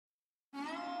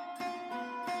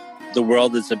The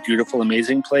world is a beautiful,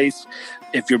 amazing place.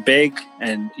 If you're big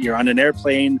and you're on an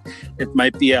airplane, it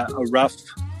might be a rough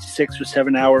 6 or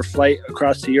 7 hour flight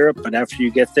across to Europe, but after you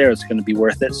get there, it's going to be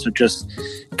worth it. So just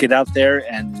get out there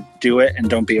and do it, and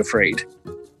don't be afraid.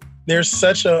 There's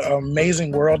such an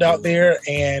amazing world out there,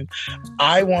 and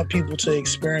I want people to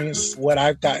experience what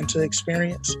I've gotten to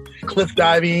experience. Cliff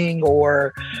diving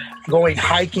or going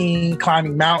hiking,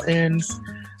 climbing mountains.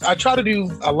 I try to do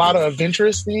a lot of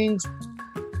adventurous things.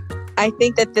 I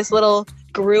think that this little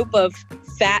group of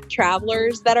fat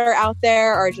travelers that are out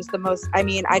there are just the most,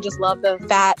 I just love the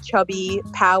fat, chubby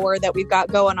power that we've got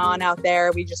going on out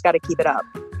there. We just got to keep it up.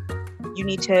 You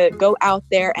need to go out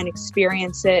there and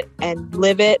experience it and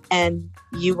live it, and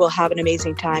you will have an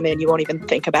amazing time, and you won't even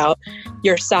think about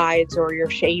your size or your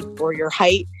shape or your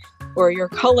height or your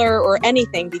color or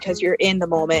anything, because you're in the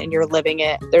moment and you're living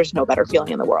it. There's no better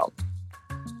feeling in the world.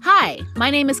 Hi,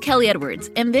 my name is Kelly Edwards,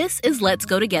 and this is Let's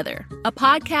Go Together, a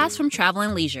podcast from Travel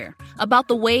and Leisure about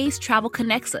the ways travel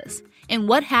connects us and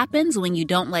what happens when you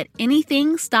don't let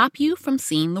anything stop you from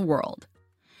seeing the world.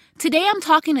 Today, I'm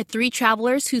talking to 3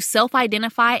 travelers who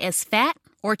self-identify as fat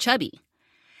or chubby.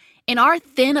 In our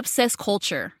thin-obsessed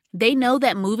culture, they know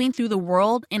that moving through the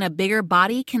world in a bigger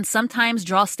body can sometimes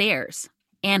draw stares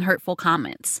and hurtful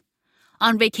comments.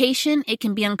 On vacation, it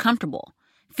can be uncomfortable,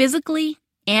 physically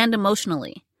and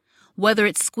emotionally. Whether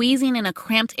it's squeezing in a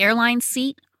cramped airline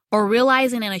seat or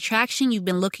realizing an attraction you've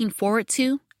been looking forward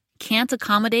to can't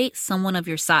accommodate someone of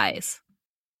your size.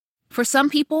 For some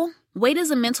people, weight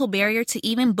is a mental barrier to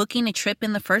even booking a trip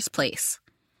in the first place.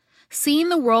 Seeing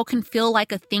the world can feel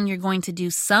like a thing you're going to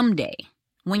do someday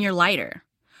when you're lighter,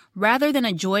 rather than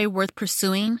a joy worth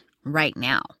pursuing right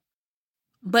now.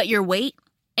 But your weight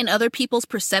and other people's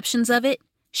perceptions of it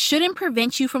shouldn't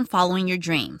prevent you from following your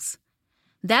dreams.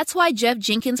 That's why Jeff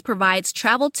Jenkins provides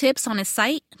travel tips on his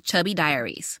site, Chubby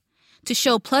Diaries, to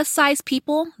show plus-size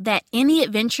people that any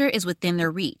adventure is within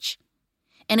their reach.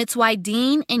 And it's why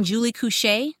Dean and Julie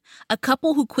Couchet, a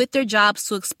couple who quit their jobs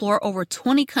to explore over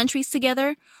 20 countries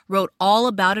together, wrote all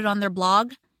about it on their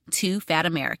blog, Two Fat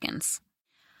Americans.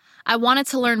 I wanted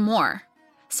to learn more,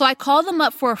 so I called them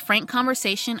up for a frank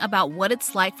conversation about what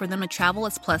it's like for them to travel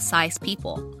as plus-size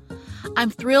people. I'm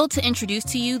thrilled to introduce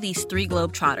to you these 3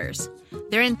 Globetrotters.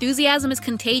 Their enthusiasm is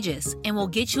contagious and will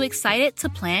get you excited to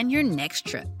plan your next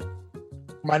trip.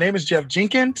 My name is Jeff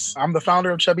Jenkins. I'm the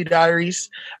founder of Chubby Diaries.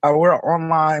 We're an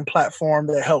online platform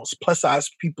that helps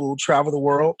plus-size people travel the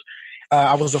world.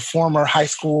 I was a former high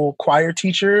school choir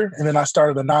teacher, and then I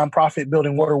started a nonprofit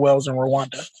building water wells in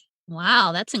Rwanda.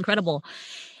 Wow, that's incredible.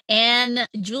 And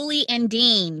Julie and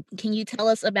Dean, can you tell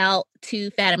us about Two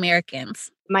Fat Americans?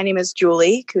 My name is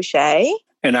Julie Couchet.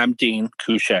 And I'm Dean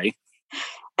Couchet.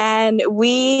 And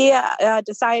we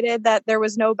decided that there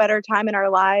was no better time in our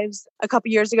lives a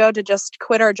couple years ago to just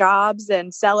quit our jobs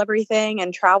and sell everything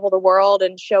and travel the world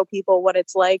and show people what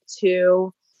it's like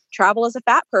to travel as a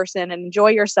fat person and enjoy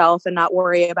yourself and not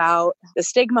worry about the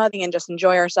stigma and just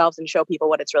enjoy ourselves and show people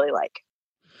what it's really like.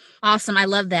 Awesome. I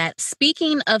love that.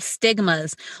 Speaking of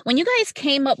stigmas, when you guys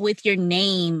came up with your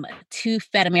name, Two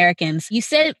Fat Americans, you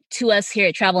said to us here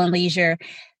at Travel and Leisure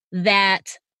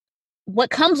that what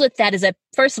comes with that is that,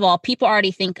 first of all, people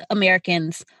already think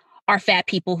Americans are fat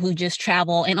people who just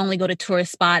travel and only go to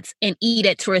tourist spots and eat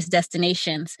at tourist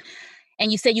destinations.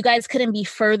 And you said you guys couldn't be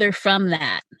further from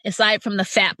that, aside from the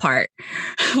fat part,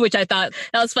 which I thought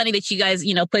that was funny that you guys,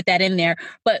 put that in there.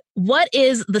 But what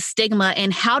is the stigma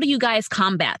and how do you guys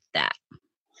combat that?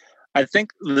 I think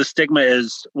the stigma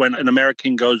is when an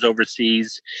American goes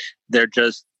overseas, they're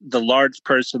just the large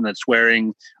person that's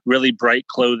wearing really bright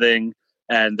clothing,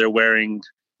 and they're wearing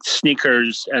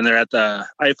sneakers, and they're at the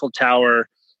Eiffel Tower,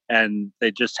 and they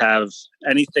just have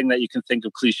anything that you can think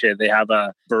of cliche. They have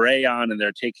a beret on, and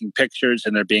they're taking pictures,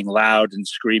 and they're being loud and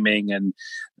screaming, and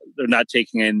they're not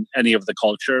taking in any of the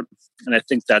culture. And I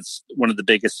think that's one of the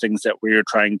biggest things that we're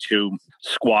trying to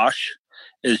squash,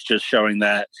 is just showing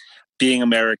that being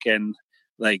American,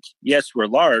 like, yes, we're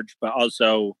large, but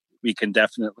also we can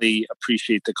definitely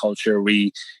appreciate the culture.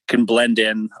 We can blend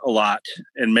in a lot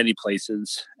in many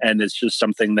places. And it's just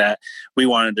something that we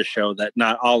wanted to show, that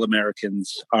not all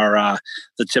Americans are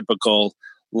the typical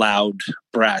loud,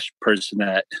 brash person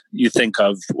that you think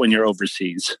of when you're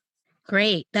overseas.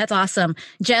 Great. That's awesome.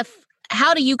 Jeff,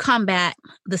 how do you combat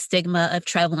the stigma of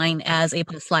traveling as a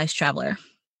plus-size traveler?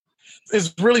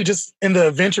 It's really just in the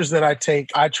adventures that I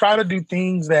take. I try to do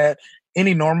things that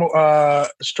any normal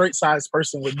straight-sized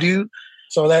person would do.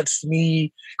 So that's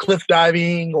me cliff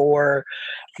diving or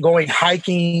going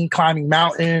hiking, climbing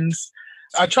mountains.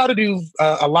 I try to do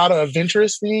a lot of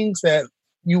adventurous things that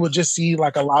you would just see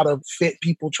like a lot of fit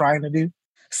people trying to do.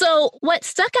 So what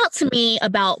stuck out to me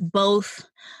about both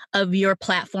of your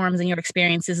platforms and your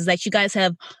experiences is that you guys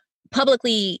have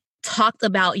publicly talked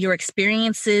about your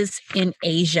experiences in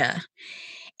Asia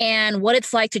and what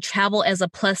it's like to travel as a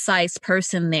plus size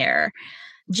person there.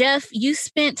 Jeff, you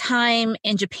spent time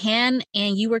in Japan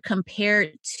and you were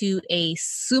compared to a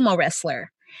sumo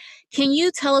wrestler. Can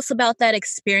you tell us about that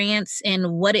experience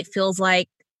and what it feels like,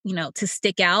 to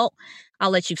stick out?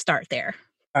 I'll let you start there.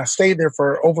 I stayed there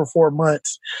for over 4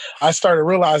 months. I started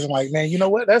realizing, like, man, you know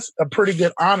what? That's a pretty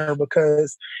good honor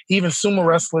because even sumo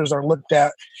wrestlers are looked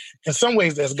at in some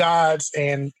ways as gods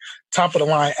and top of the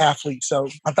line athletes. So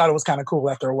I thought it was kind of cool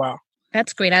after a while.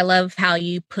 That's great. I love how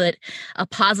you put a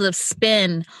positive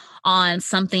spin on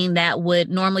something that would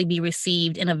normally be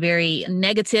received in a very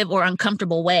negative or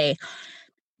uncomfortable way.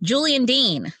 Julian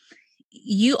Dean,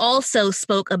 you also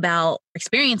spoke about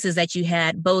experiences that you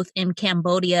had both in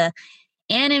Cambodia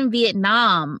and in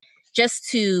Vietnam. Just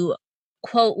to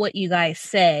quote what you guys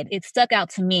said, it stuck out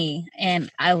to me.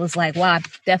 And I was like, wow,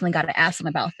 I've definitely got to ask them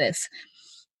about this.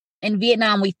 In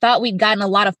Vietnam, we thought we'd gotten a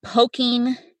lot of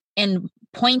poking and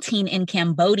pointing in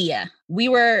Cambodia. We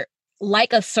were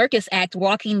like a circus act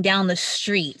walking down the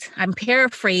street. I'm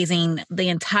paraphrasing the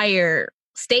entire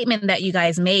statement that you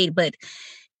guys made, but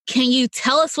can you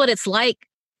tell us what it's like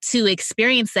to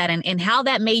experience that and how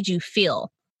that made you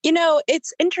feel?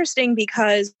 It's interesting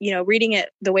because, reading it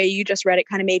the way you just read it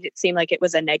kind of made it seem like it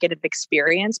was a negative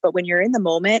experience. But when you're in the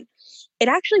moment, it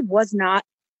actually was not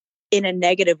in a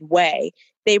negative way.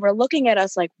 They were looking at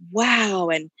us like, wow.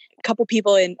 And a couple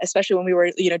people, especially when we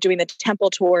were, doing the temple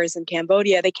tours in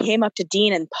Cambodia, they came up to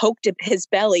Dean and poked his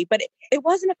belly. But it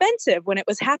wasn't offensive when it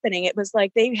was happening. It was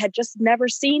like they had just never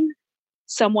seen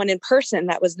someone in person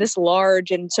that was this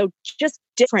large and so just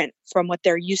different from what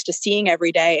they're used to seeing every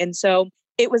day. And so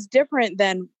it was different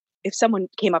than if someone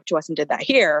came up to us and did that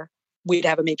here, we'd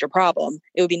have a major problem.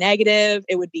 It would be negative.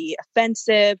 It would be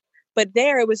offensive. But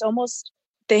there, it was almost,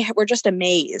 they were just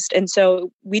amazed. And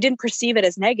so we didn't perceive it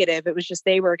as negative. It was just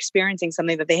they were experiencing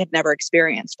something that they had never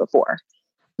experienced before.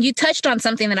 You touched on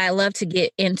something that I love to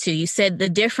get into. You said the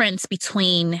difference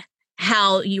between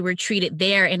how you were treated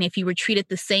there and if you were treated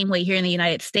the same way here in the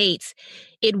United States,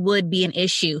 it would be an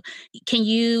issue. Can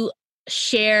you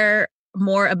share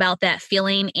more about that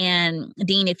feeling? And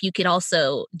Dean, if you could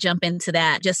also jump into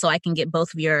that, just so I can get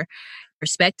both of your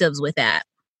perspectives with that.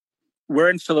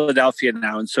 We're in Philadelphia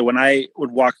now. And so when I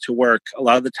would walk to work, a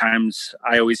lot of the times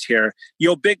I always hear,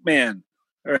 yo, big man,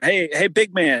 or hey,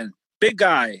 big man, big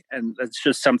guy. And that's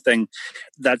just something,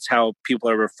 that's how people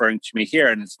are referring to me here.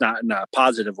 And it's not in a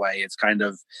positive way. It's kind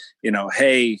of,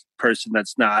 hey, person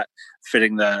that's not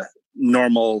fitting the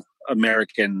normal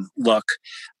American look,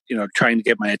 trying to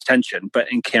get my attention.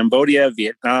 But in Cambodia,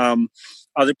 Vietnam,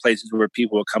 other places where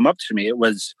people would come up to me, it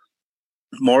was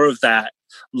more of that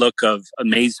look of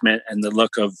amazement and the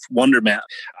look of wonderment.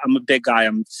 I'm a big guy.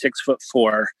 I'm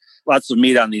 6'4", lots of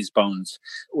meat on these bones.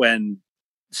 When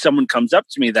someone comes up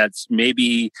to me that's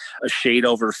maybe a shade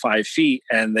over 5 feet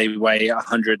and they weigh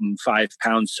 105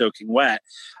 pounds soaking wet,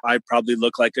 I probably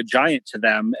look like a giant to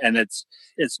them. And it's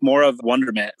more of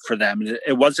wonderment for them.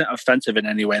 It wasn't offensive in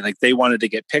any way. Like, they wanted to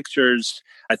get pictures.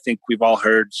 I think we've all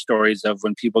heard stories of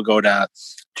when people go to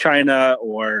China,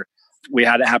 or we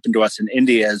had it happen to us in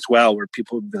India as well, where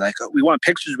people would be like, oh, we want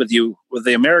pictures with you, with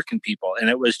the American people. And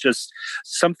it was just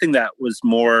something that was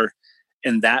more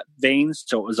in that vein.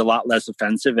 So it was a lot less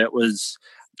offensive. It was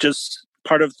just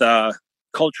part of the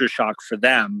culture shock for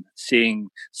them, seeing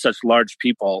such large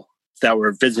people that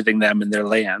were visiting them in their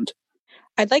land.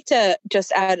 I'd like to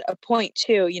just add a point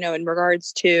too, in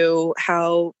regards to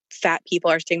how fat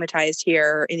people are stigmatized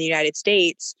here in the United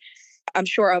States. I'm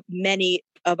sure many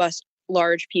of us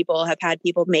large people have had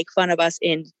people make fun of us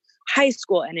in high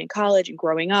school and in college and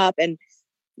growing up. And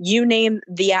you name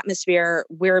the atmosphere,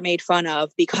 we're made fun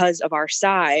of because of our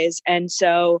size. And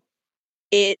so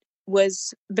it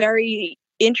was very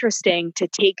interesting to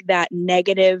take that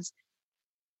negative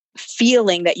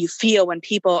feeling that you feel when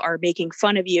people are making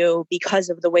fun of you because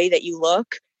of the way that you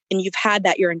look, and you've had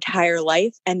that your entire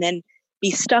life, and then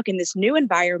be stuck in this new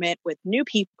environment with new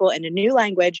people and a new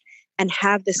language and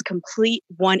have this complete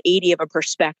 180 of a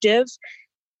perspective.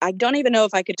 I don't even know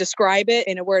if I could describe it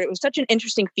in a word. It was such an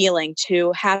interesting feeling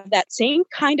to have that same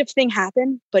kind of thing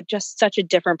happen, but just such a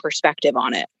different perspective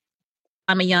on it.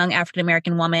 I'm a young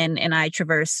African-American woman and I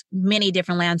traverse many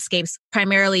different landscapes,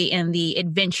 primarily in the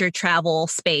adventure travel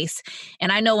space.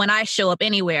 And I know when I show up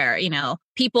anywhere,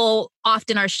 people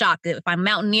often are shocked. If I'm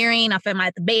mountaineering, if I'm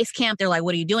at the base camp, they're like,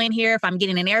 what are you doing here? If I'm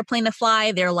getting an airplane to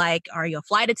fly, they're like, are you a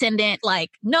flight attendant?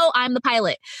 Like, no, I'm the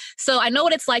pilot. So I know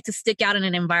what it's like to stick out in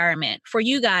an environment. For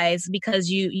you guys, because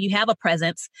you have a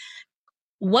presence,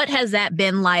 what has that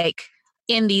been like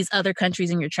in these other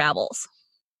countries in your travels?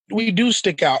 We do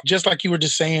stick out. Just like you were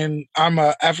just saying, I'm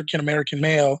an African-American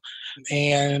male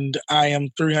and I am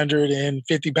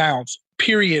 350 pounds.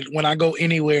 Period. When I go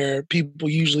anywhere, people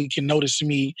usually can notice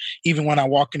me even when I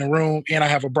walk in a room, and I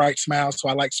have a bright smile, so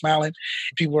I like smiling.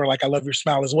 People are like, I love your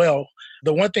smile as well.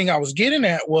 The one thing I was getting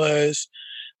at was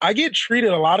I get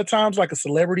treated a lot of times like a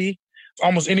celebrity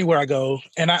almost anywhere I go.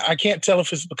 And I can't tell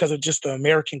if it's because of just the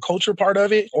American culture part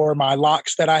of it or my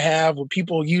locks that I have, where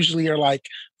people usually are like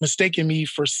mistaking me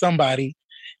for somebody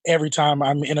every time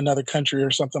I'm in another country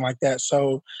or something like that.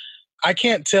 So I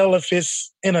can't tell if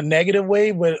it's in a negative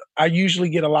way, but I usually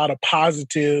get a lot of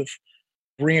positive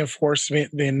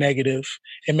reinforcement than negative.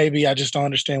 And maybe I just don't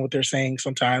understand what they're saying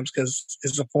sometimes because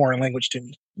it's a foreign language to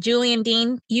me. Julie and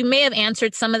Dean, you may have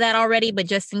answered some of that already, but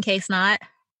just in case not.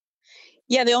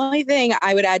 Yeah, the only thing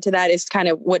I would add to that is kind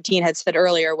of what Dean had said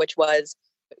earlier, which was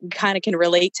kind of can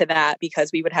relate to that because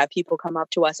we would have people come up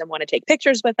to us and want to take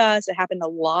pictures with us. It happened a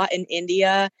lot in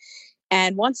India.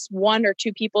 And once one or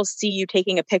two people see you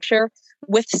taking a picture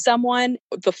with someone,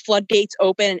 the floodgates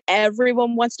open and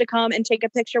everyone wants to come and take a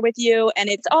picture with you. And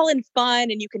it's all in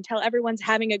fun and you can tell everyone's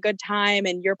having a good time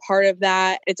and you're part of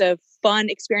that. It's a fun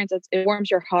experience. It warms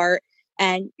your heart.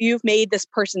 And you've made this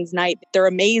person's night. They're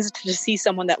amazed to see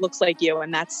someone that looks like you.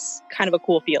 And that's kind of a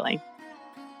cool feeling.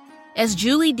 As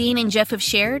Julie, Dean, and Jeff have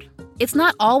shared, it's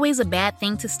not always a bad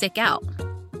thing to stick out.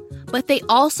 But they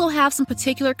also have some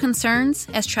particular concerns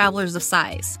as travelers of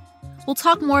size. We'll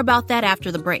talk more about that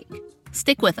after the break.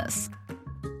 Stick with us.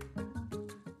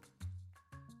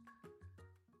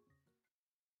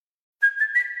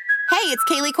 Hey, it's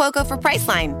Kaylee Cuoco for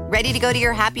Priceline. Ready to go to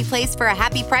your happy place for a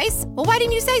happy price? Well, why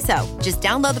didn't you say so? Just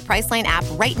download the Priceline app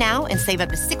right now and save up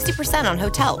to 60% on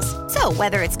hotels. So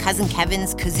whether it's Cousin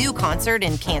Kevin's Kazoo Concert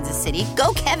in Kansas City,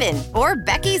 go Kevin, or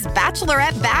Becky's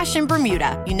Bachelorette Bash in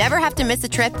Bermuda, you never have to miss a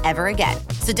trip ever again.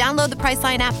 So download the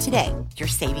Priceline app today. Your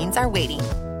savings are waiting.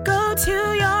 Go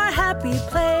to your happy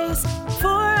place for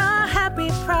a happy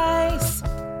price.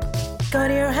 Go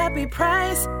to your happy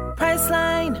price,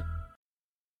 Priceline.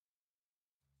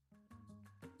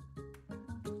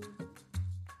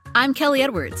 I'm Kelly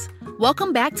Edwards.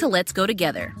 Welcome back to Let's Go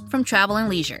Together from Travel and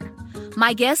Leisure.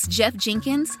 My guests, Jeff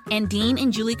Jenkins and Dean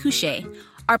and Julie Couché,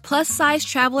 are plus-size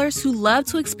travelers who love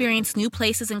to experience new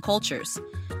places and cultures.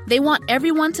 They want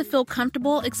everyone to feel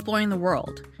comfortable exploring the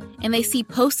world, and they see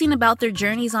posting about their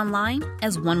journeys online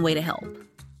as one way to help.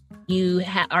 You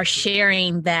are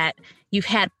sharing that you've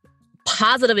had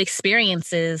positive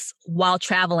experiences while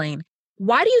traveling.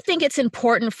 Why do you think it's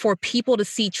important for people to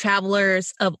see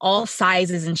travelers of all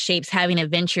sizes and shapes having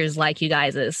adventures like you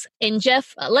guys is? And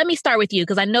Jeff, let me start with you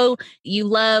because I know you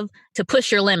love to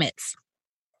push your limits.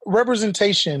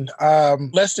 Representation.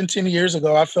 Less than 10 years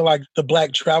ago, I feel like the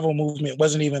Black travel movement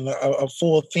wasn't even a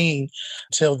full thing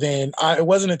till then. It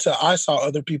wasn't until I saw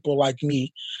other people like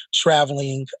me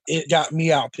traveling, it got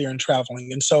me out there and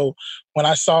traveling. And so when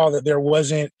I saw that there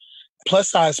wasn't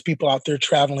plus size people out there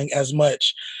traveling as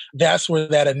much, that's where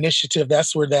that initiative,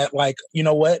 that's where that like, you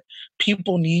know what,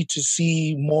 people need to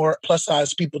see more plus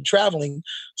size people traveling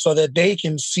so that they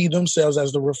can see themselves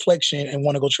as the reflection and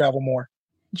want to go travel more.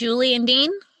 Julie and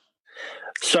Dean?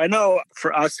 So I know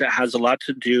for us, it has a lot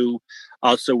to do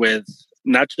also with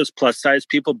not just plus size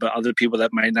people, but other people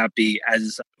that might not be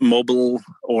as mobile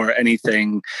or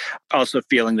anything, also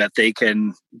feeling that they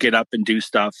can get up and do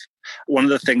stuff. One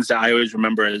of the things that I always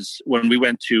remember is when we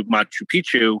went to Machu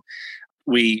Picchu,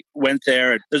 we went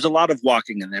there. There's a lot of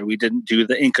walking in there. We didn't do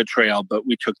the Inca Trail, but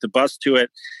we took the bus to it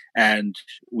and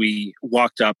we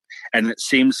walked up. And it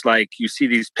seems like you see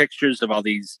these pictures of all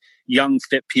these young,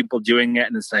 fit people doing it.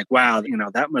 And it's like, wow,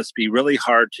 that must be really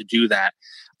hard to do that.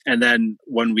 And then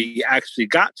when we actually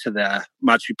got to the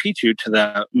Machu Picchu, to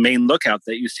the main lookout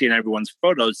that you see in everyone's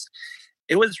photos,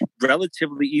 it was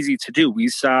relatively easy to do. We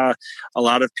saw a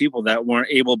lot of people that weren't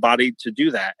able-bodied to do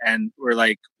that. And we're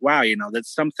like, wow,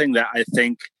 that's something that I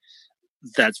think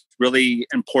that's really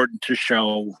important to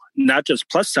show, not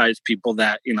just plus-size people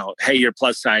that, hey, you're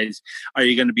plus size. Are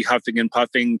you going to be huffing and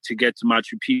puffing to get to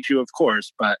Machu Picchu? Of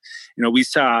course. But, we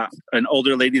saw an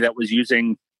older lady that was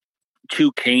using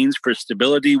 2 canes for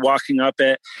stability walking up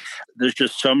it. There's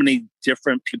just so many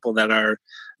different people that are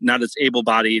not as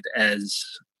able-bodied as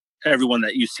everyone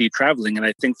that you see traveling. And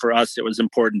I think for us, it was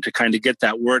important to kind of get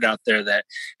that word out there that,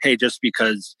 hey, just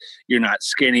because you're not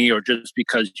skinny or just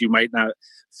because you might not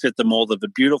fit the mold of a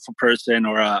beautiful person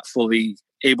or a fully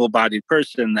able-bodied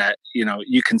person, that, you know,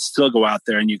 you can still go out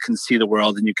there and you can see the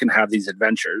world and you can have these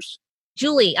adventures.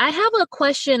 Julie, I have a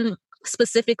question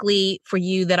specifically for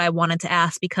you that I wanted to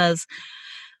ask, because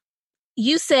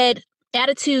you said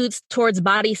attitudes towards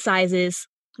body sizes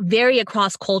vary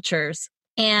across cultures.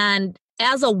 And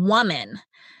as a woman,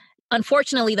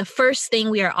 unfortunately, the first thing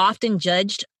we are often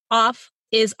judged off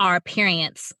is our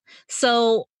appearance.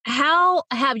 So how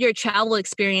have your travel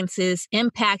experiences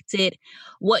impacted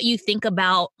what you think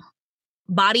about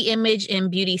body image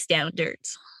and beauty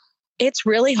standards? It's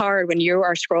really hard when you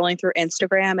are scrolling through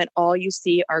Instagram and all you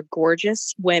see are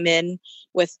gorgeous women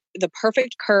with the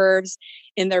perfect curves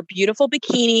in their beautiful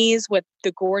bikinis with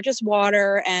the gorgeous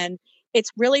water. And it's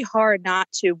really hard not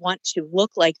to want to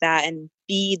look like that and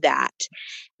be that.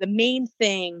 The main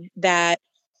thing that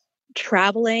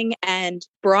traveling and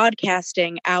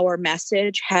broadcasting our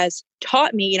message has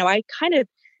taught me, I kind of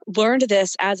learned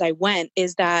this as I went,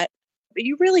 is that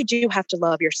you really do have to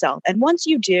love yourself. And once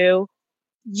you do,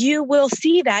 you will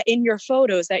see that in your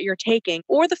photos that you're taking,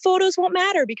 or the photos won't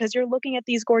matter because you're looking at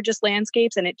these gorgeous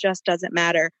landscapes and it just doesn't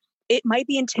matter. It might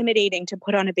be intimidating to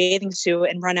put on a bathing suit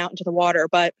and run out into the water,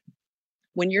 but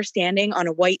when you're standing on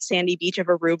a white sandy beach of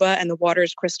Aruba and the water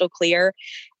is crystal clear,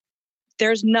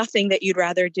 there's nothing that you'd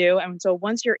rather do. And so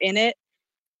once you're in it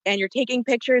and you're taking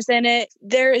pictures in it,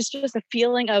 there is just a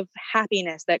feeling of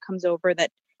happiness that comes over, that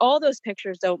all those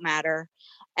pictures don't matter.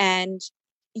 And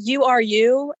you are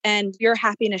you, and your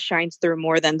happiness shines through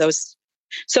more than those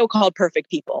so-called perfect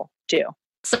people do.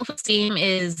 Self-esteem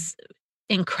is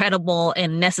incredible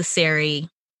and necessary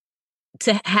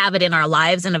to have it in our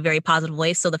lives in a very positive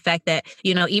way. So the fact that,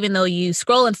 even though you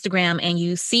scroll Instagram and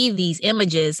you see these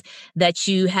images, that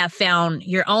you have found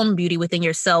your own beauty within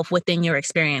yourself, within your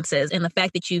experiences. And the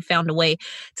fact that you found a way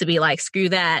to be like, screw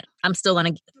that, I'm still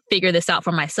going to figure this out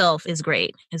for myself is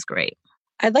great.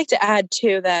 I'd like to add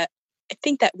too that I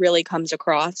think that really comes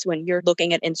across when you're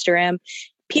looking at Instagram.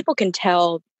 People can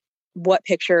tell what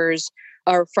pictures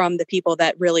are from the people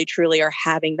that really truly are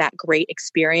having that great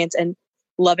experience and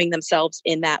loving themselves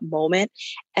in that moment.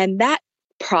 And that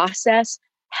process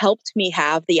helped me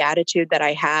have the attitude that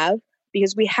I have,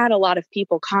 because we had a lot of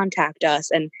people contact us,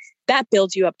 and that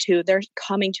builds you up too. They're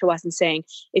coming to us and saying,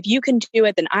 if you can do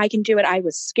it, then I can do it. I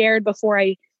was scared before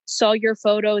I saw your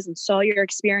photos and saw your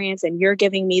experience, and you're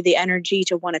giving me the energy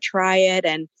to want to try it.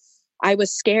 And I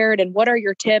was scared, and what are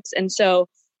your tips? And so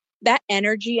that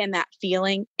energy and that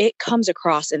feeling, it comes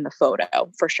across in the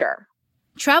photo for sure.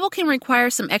 Travel can require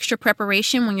some extra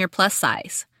preparation when you're plus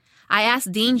size. I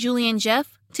asked Dean, Julie, and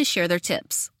Jeff to share their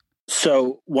tips.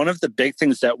 So one of the big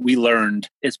things that we learned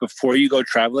is before you go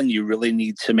traveling, you really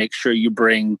need to make sure you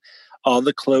bring all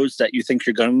the clothes that you think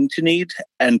you're going to need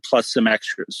and plus some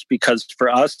extras. Because for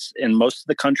us, in most of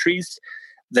the countries,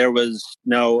 there was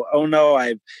no, oh no,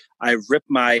 I've ripped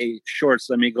my shorts,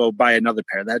 let me go buy another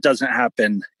pair. That doesn't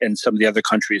happen in some of the other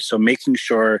countries. So making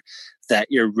sure that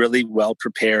you're really well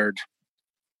prepared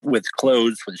with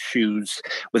clothes, with shoes,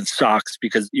 with socks,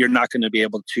 because you're not going to be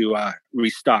able to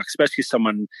restock, especially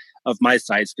someone of my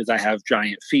size, because I have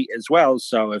giant feet as well.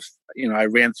 So if, I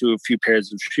ran through a few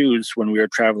pairs of shoes when we were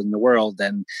traveling the world,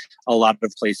 and a lot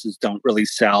of places don't really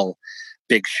sell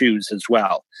big shoes as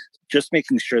well. Just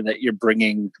making sure that you're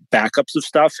bringing backups of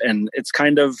stuff. And it's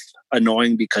kind of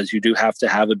annoying because you do have to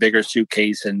have a bigger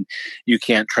suitcase and you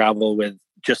can't travel with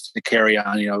just to carry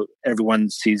on. Everyone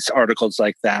sees articles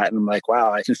like that and I'm like,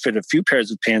 wow, I can fit a few pairs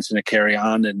of pants in a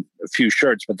carry-on and a few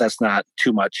shirts, but that's not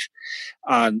too much.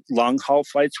 On long haul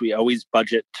flights, we always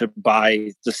budget to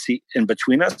buy the seat in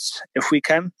between us if we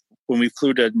can. When we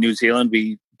flew to New Zealand,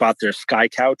 we bought their Sky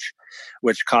Couch,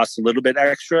 which costs a little bit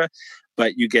extra,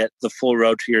 but you get the full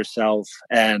row to yourself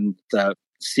and the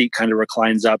seat kind of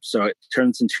reclines up. So it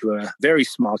turns into a very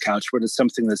small couch, but it's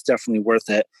something that's definitely worth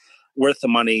it, worth the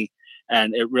money.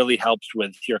 And it really helps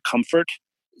with your comfort,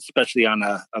 especially on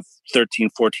a 13,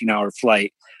 14-hour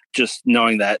flight, just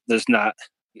knowing that there's not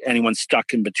anyone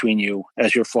stuck in between you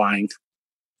as you're flying.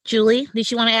 Julie,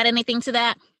 did you want to add anything to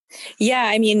that?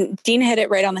 Yeah, Dean hit it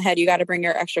right on the head. You got to bring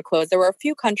your extra clothes. There were a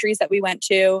few countries that we went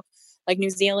to, like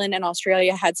New Zealand and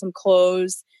Australia had some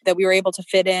clothes that we were able to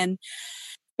fit in.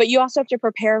 But you also have to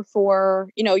prepare for,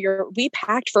 we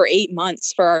packed for 8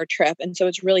 months for our trip. And so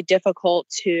it's really difficult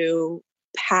to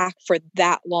pack for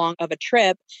that long of a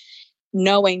trip,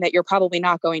 knowing that you're probably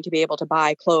not going to be able to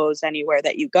buy clothes anywhere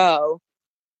that you go.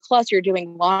 Plus you're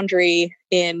doing laundry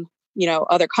in,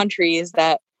 other countries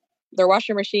that their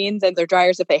washing machines and their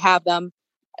dryers, if they have them,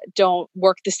 don't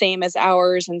work the same as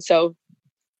ours. And so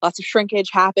lots of shrinkage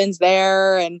happens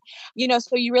there. And,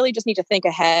 so you really just need to think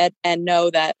ahead and know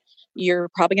that you're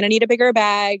probably going to need a bigger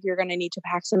bag. You're going to need to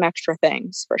pack some extra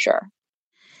things for sure.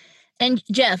 And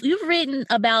Jeff, you've written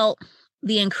about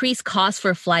the increased cost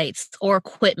for flights or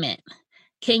equipment.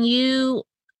 Can you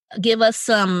give us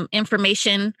some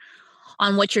information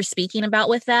on what you're speaking about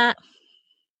with that?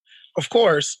 Of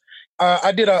course.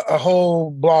 I did a whole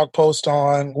blog post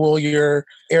on will your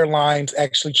airlines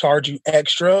actually charge you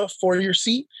extra for your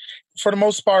seat? For the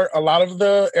most part, a lot of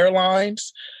the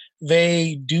airlines,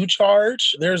 they do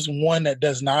charge. There's one that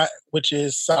does not, which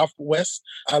is Southwest.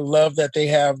 I love that they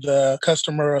have the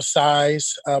customer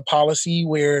size policy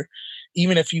where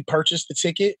even if you purchase the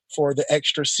ticket for the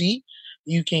extra seat,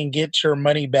 you can get your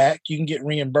money back. You can get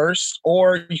reimbursed,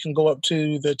 or you can go up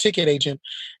to the ticket agent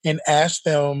and ask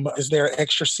them, is there an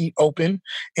extra seat open?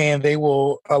 And they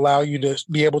will allow you to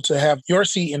be able to have your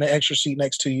seat and an extra seat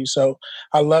next to you. So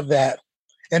I love that.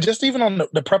 And just even on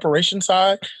the preparation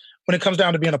side, when it comes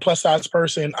down to being a plus size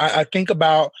person, I think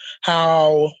about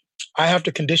how I have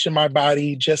to condition my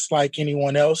body just like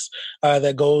anyone else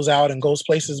that goes out and goes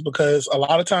places, because a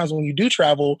lot of times when you do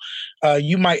travel,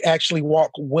 you might actually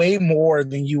walk way more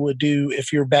than you would do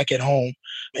if you're back at home.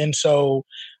 And so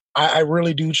I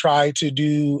really do try to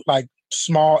do like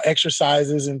small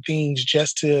exercises and things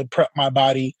just to prep my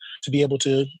body to be able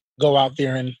to go out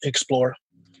there and explore.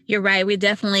 You're right. We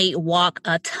definitely walk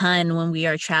a ton when we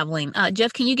are traveling.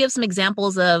 Jeff, can you give some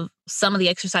examples of some of the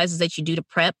exercises that you do to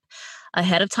prep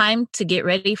ahead of time to get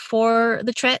ready for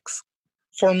the treks?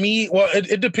 For me, well,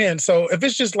 it depends. So if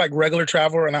it's just like regular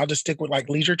travel, and I'll just stick with like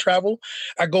leisure travel,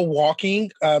 I go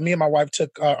walking. Me and my wife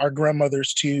took our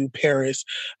grandmothers to Paris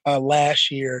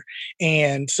last year.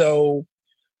 And so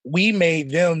we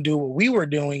made them do what we were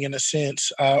doing in a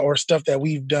sense, or stuff that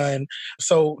we've done.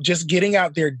 So just getting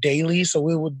out there daily. So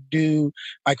we would do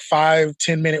like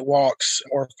 5-10 minute walks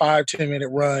or 5-10 minute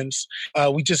runs.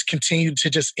 We just continued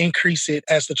to just increase it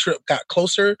as the trip got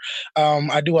closer.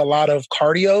 I do a lot of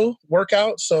cardio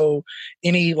workouts. So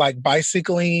any like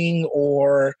bicycling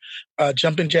or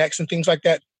jumping jacks and things like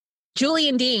that. Julie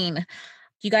and Dean,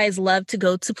 you guys love to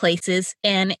go to places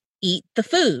and eat the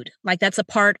food. Like that's a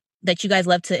part that you guys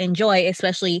love to enjoy,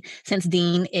 especially since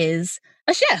Dean is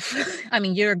a chef. I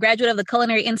mean, you're a graduate of the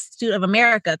Culinary Institute of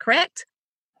America, correct?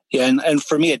 Yeah, and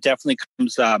for me, it definitely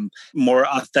comes more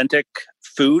authentic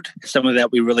food, something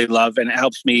that we really love, and it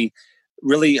helps me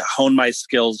really hone my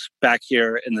skills back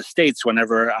here in the States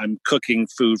whenever I'm cooking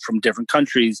food from different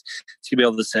countries, to be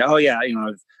able to say, oh yeah,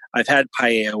 I've had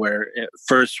paella where it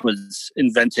first was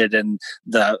invented in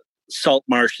the salt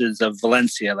marshes of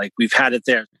Valencia. Like we've had it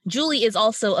there. Julie is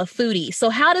also a foodie. So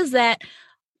how does that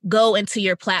go into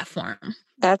your platform?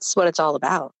 That's what it's all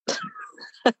about.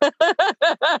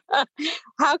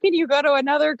 How can you go to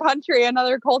another country,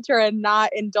 another culture, and not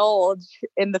indulge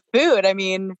in the food? I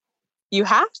mean, you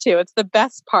have to. It's the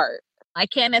best part. I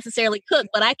can't necessarily cook,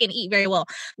 but I can eat very well.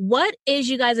 What is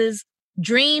you guys'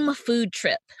 dream food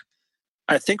trip?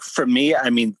 I think for me,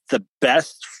 the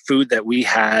best food that we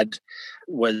had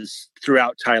was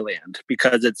throughout Thailand,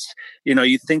 because it's,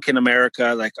 you think in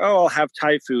America, like, oh, I'll have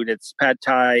Thai food. It's pad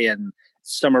Thai and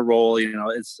summer roll,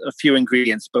 it's a few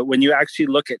ingredients. But when you actually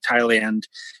look at Thailand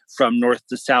from north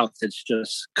to south, it's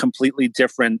just completely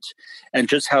different. And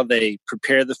just how they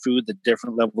prepare the food, the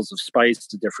different levels of spice,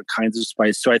 the different kinds of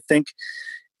spice. So I think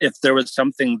if there was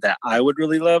something that I would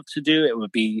really love to do, it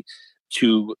would be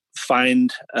to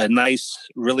find a nice,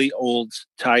 really old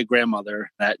Thai grandmother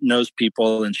that knows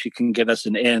people, and she can get us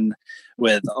an in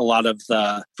with a lot of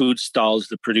the food stalls,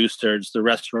 the producers, the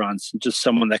restaurants, and just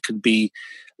someone that could be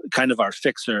kind of our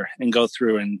fixer and go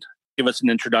through and give us an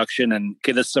introduction and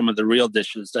get us some of the real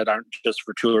dishes that aren't just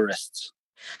for tourists.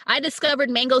 I discovered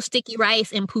mango sticky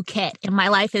rice in Phuket, and my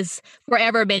life has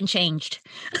forever been changed.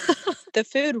 The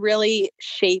food really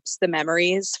shapes the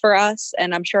memories for us,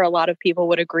 and I'm sure a lot of people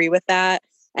would agree with that.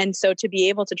 And so to be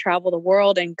able to travel the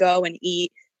world and go and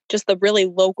eat just the really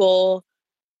local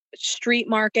street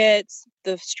markets,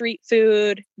 the street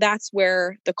food, that's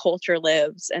where the culture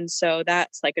lives. And so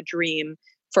that's like a dream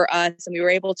for us. And we were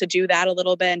able to do that a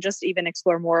little bit and just even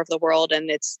explore more of the world, and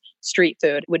its street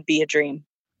food would be a dream.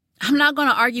 I'm not going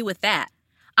to argue with that.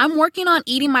 I'm working on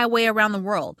eating my way around the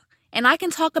world, and I can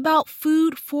talk about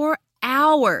food for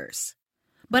hours.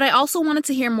 But I also wanted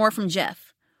to hear more from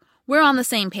Jeff. We're on the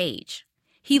same page.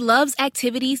 He loves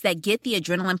activities that get the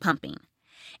adrenaline pumping,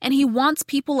 and he wants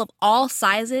people of all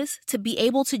sizes to be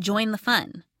able to join the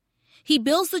fun. He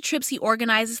bills the trips he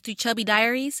organizes through Chubby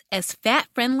Diaries as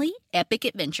fat-friendly epic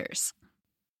adventures.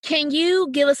 Can you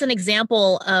give us an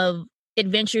example of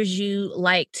adventures you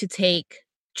like to take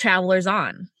travelers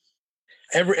on?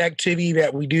 Every activity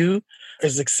that we do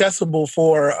is accessible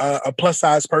for a plus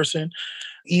size person.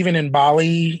 Even in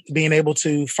Bali, being able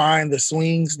to find the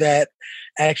swings that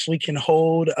actually can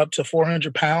hold up to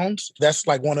 400 pounds. That's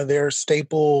like one of their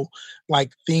staple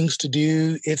like things to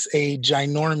do. It's a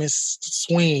ginormous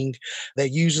swing that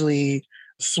usually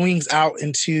swings out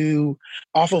into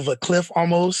off of a cliff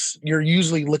almost. You're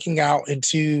usually looking out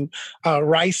into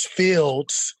rice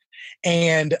fields.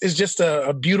 And it's just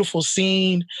a beautiful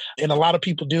scene. And a lot of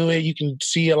people do it. You can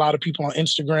see a lot of people on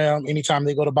Instagram. Anytime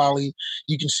they go to Bali,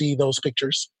 you can see those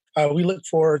pictures. We look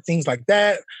for things like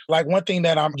that. Like one thing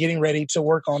that I'm getting ready to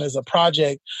work on is a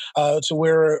project to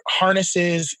wear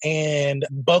harnesses and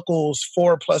buckles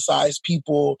for plus size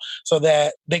people so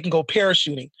that they can go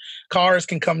parachuting. Cars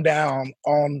can come down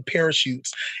on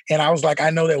parachutes. And I was like, I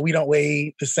know that we don't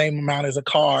weigh the same amount as a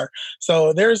car.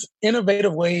 So there's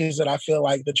innovative ways that I feel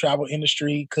like the travel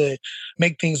industry could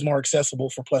make things more accessible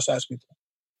for plus size people.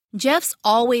 Jeff's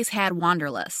always had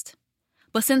wanderlust.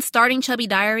 But since starting Chubby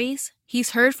Diaries, he's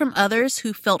heard from others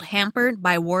who felt hampered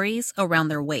by worries around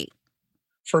their weight.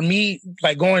 For me,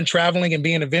 like going traveling and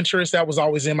being adventurous, that was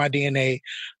always in my DNA.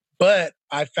 But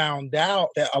I found out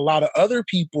that a lot of other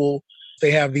people,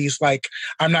 they have these like,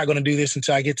 I'm not going to do this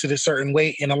until I get to this certain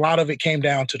weight. And a lot of it came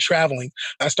down to traveling.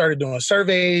 I started doing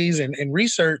surveys and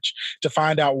research to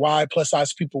find out why plus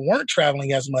size people weren't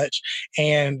traveling as much.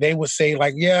 And they would say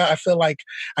like, yeah, I feel like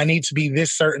I need to be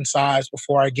this certain size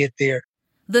before I get there.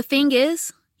 The thing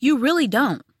is, you really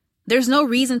don't. There's no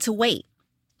reason to wait.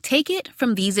 Take it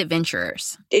from these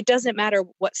adventurers. It doesn't matter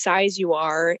what size you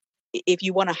are. If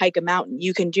you want to hike a mountain,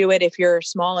 you can do it if you're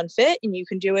small and fit, and you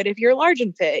can do it if you're large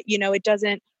and fit. You know, it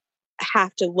doesn't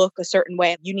have to look a certain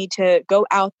way. You need to go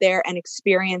out there and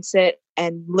experience it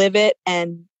and live it,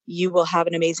 and you will have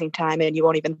an amazing time, and you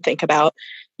won't even think about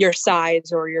your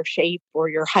size or your shape or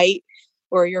your height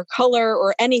or your color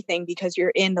or anything, because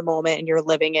you're in the moment and you're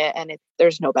living it, and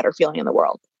there's no better feeling in the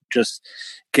world. Just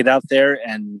get out there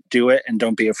and do it, and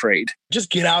don't be afraid. Just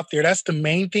get out there. That's the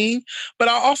main thing. But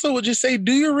I also would just say,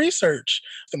 do your research.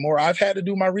 The more I've had to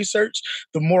do my research,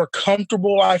 the more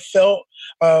comfortable I felt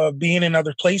being in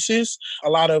other places. A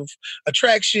lot of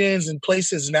attractions and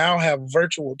places now have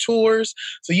virtual tours,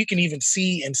 so you can even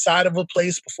see inside of a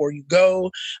place before you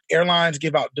go. Airlines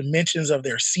give out dimensions of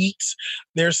their seats.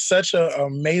 There's such an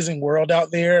amazing world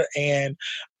out there, and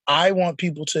I want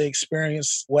people to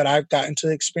experience what I've gotten to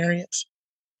experience.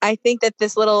 I think that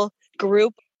this little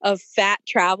group of fat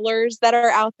travelers that are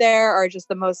out there are just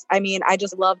the most, I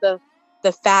just love the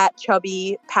fat,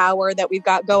 chubby power that we've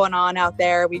got going on out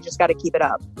there. We just got to keep it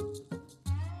up.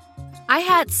 I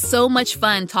had so much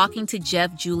fun talking to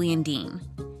Jeff, Julie, and Dean.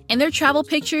 In their travel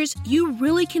pictures, you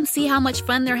really can see how much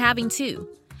fun they're having too.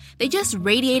 They just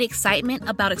radiate excitement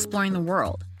about exploring the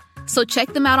world. So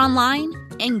check them out online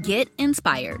and get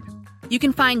inspired. You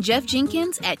can find Jeff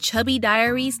Jenkins at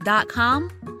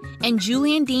chubbydiaries.com and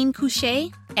Julie and Dean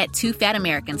Couché at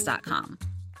twofatAmericans.com.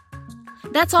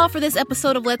 That's all for this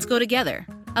episode of Let's Go Together,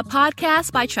 a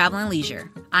podcast by Travel and Leisure.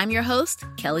 I'm your host,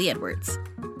 Kelly Edwards.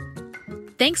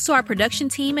 Thanks to our production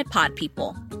team at Pod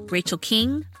People, Rachel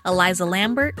King, Eliza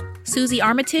Lambert, Susie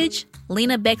Armitage,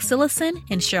 Lena Beck-Sillison,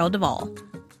 and Cheryl Duvall.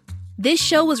 This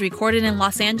show was recorded in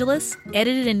Los Angeles,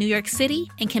 edited in New York City,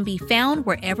 and can be found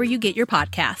wherever you get your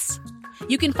podcasts.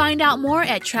 You can find out more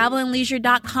at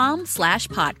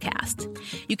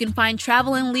travelandleisure.com/podcast. You can find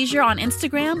Travel and Leisure on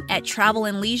Instagram at Travel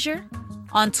and Leisure,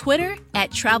 on Twitter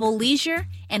at Travel Leisure,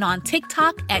 and on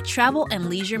TikTok at Travel and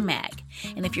Leisure Mag.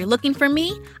 And if you're looking for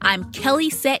me, I'm Kelly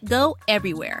Set Go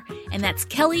everywhere. And that's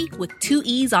Kelly with 2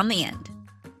 E's on the end.